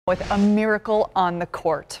With a miracle on the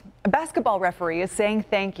court. A basketball referee is saying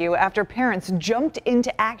thank you after parents jumped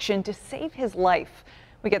into action to save his life.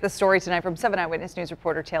 We get the story tonight from 7 Eyewitness News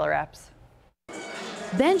reporter Taylor Epps.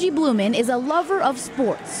 Benjy Bluman is a lover of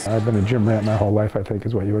sports. I've been a gym rat my whole life, I think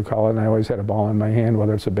is what you would call it, and I always had a ball in my hand,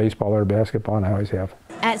 whether it's a baseball or a basketball, and I always have.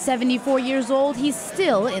 At 74 years old, he's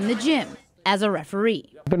still in the gym as a referee.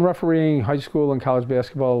 I've been refereeing high school and college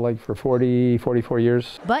basketball like for 44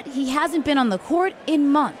 years. But he hasn't been on the court in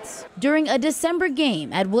months. During a December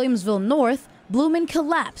game at Williamsville North, Bluman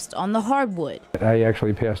collapsed on the hardwood. I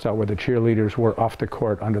actually passed out where the cheerleaders were off the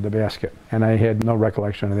court under the basket, and I had no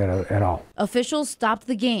recollection of that at all. Officials stopped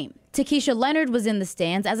the game. Takesha Leonard was in the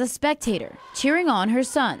stands as a spectator, cheering on her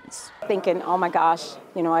sons. Thinking, oh my gosh,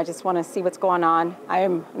 I just want to see what's going on.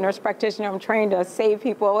 I'm a nurse practitioner. I'm trying to save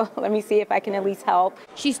people. Let me see if I can at least help.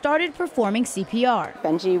 She started performing CPR.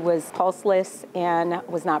 Benjy was pulseless and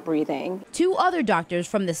was not breathing. 2 other doctors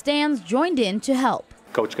from the stands joined in to help.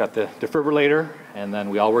 Coach got the defibrillator, and then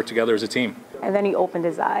we all worked together as a team. And then he opened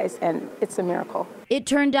his eyes, and it's a miracle. It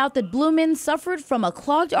turned out that Bluman suffered from a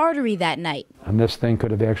clogged artery that night. And this thing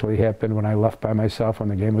could have actually happened when I left by myself when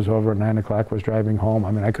the game was over at 9 o'clock, was driving home.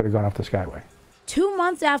 I mean, I could have gone off the Skyway. 2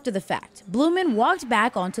 months after the fact, Bluman walked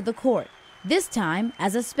back onto the court, this time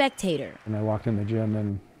as a spectator. And I walked in the gym,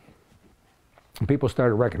 and people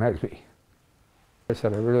started to recognize me. I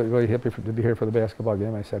said, I'm really happy to be here for the basketball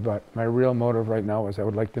game. I said, but my real motive right now is I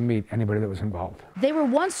would like to meet anybody that was involved. They were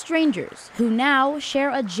once strangers who now share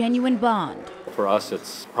a genuine bond. For us,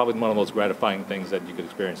 it's probably one of the most gratifying things that you could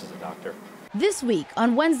experience as a doctor. This week,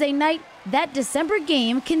 on Wednesday night, that December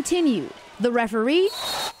game continued. The referee,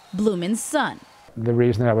 Bluman's son. The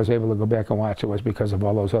reason I was able to go back and watch it was because of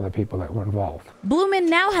all those other people that were involved. Bluman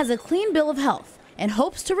now has a clean bill of health and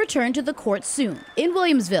hopes to return to the court soon. In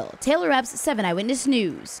Williamsville, Taylor Epps, 7 Eyewitness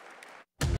News.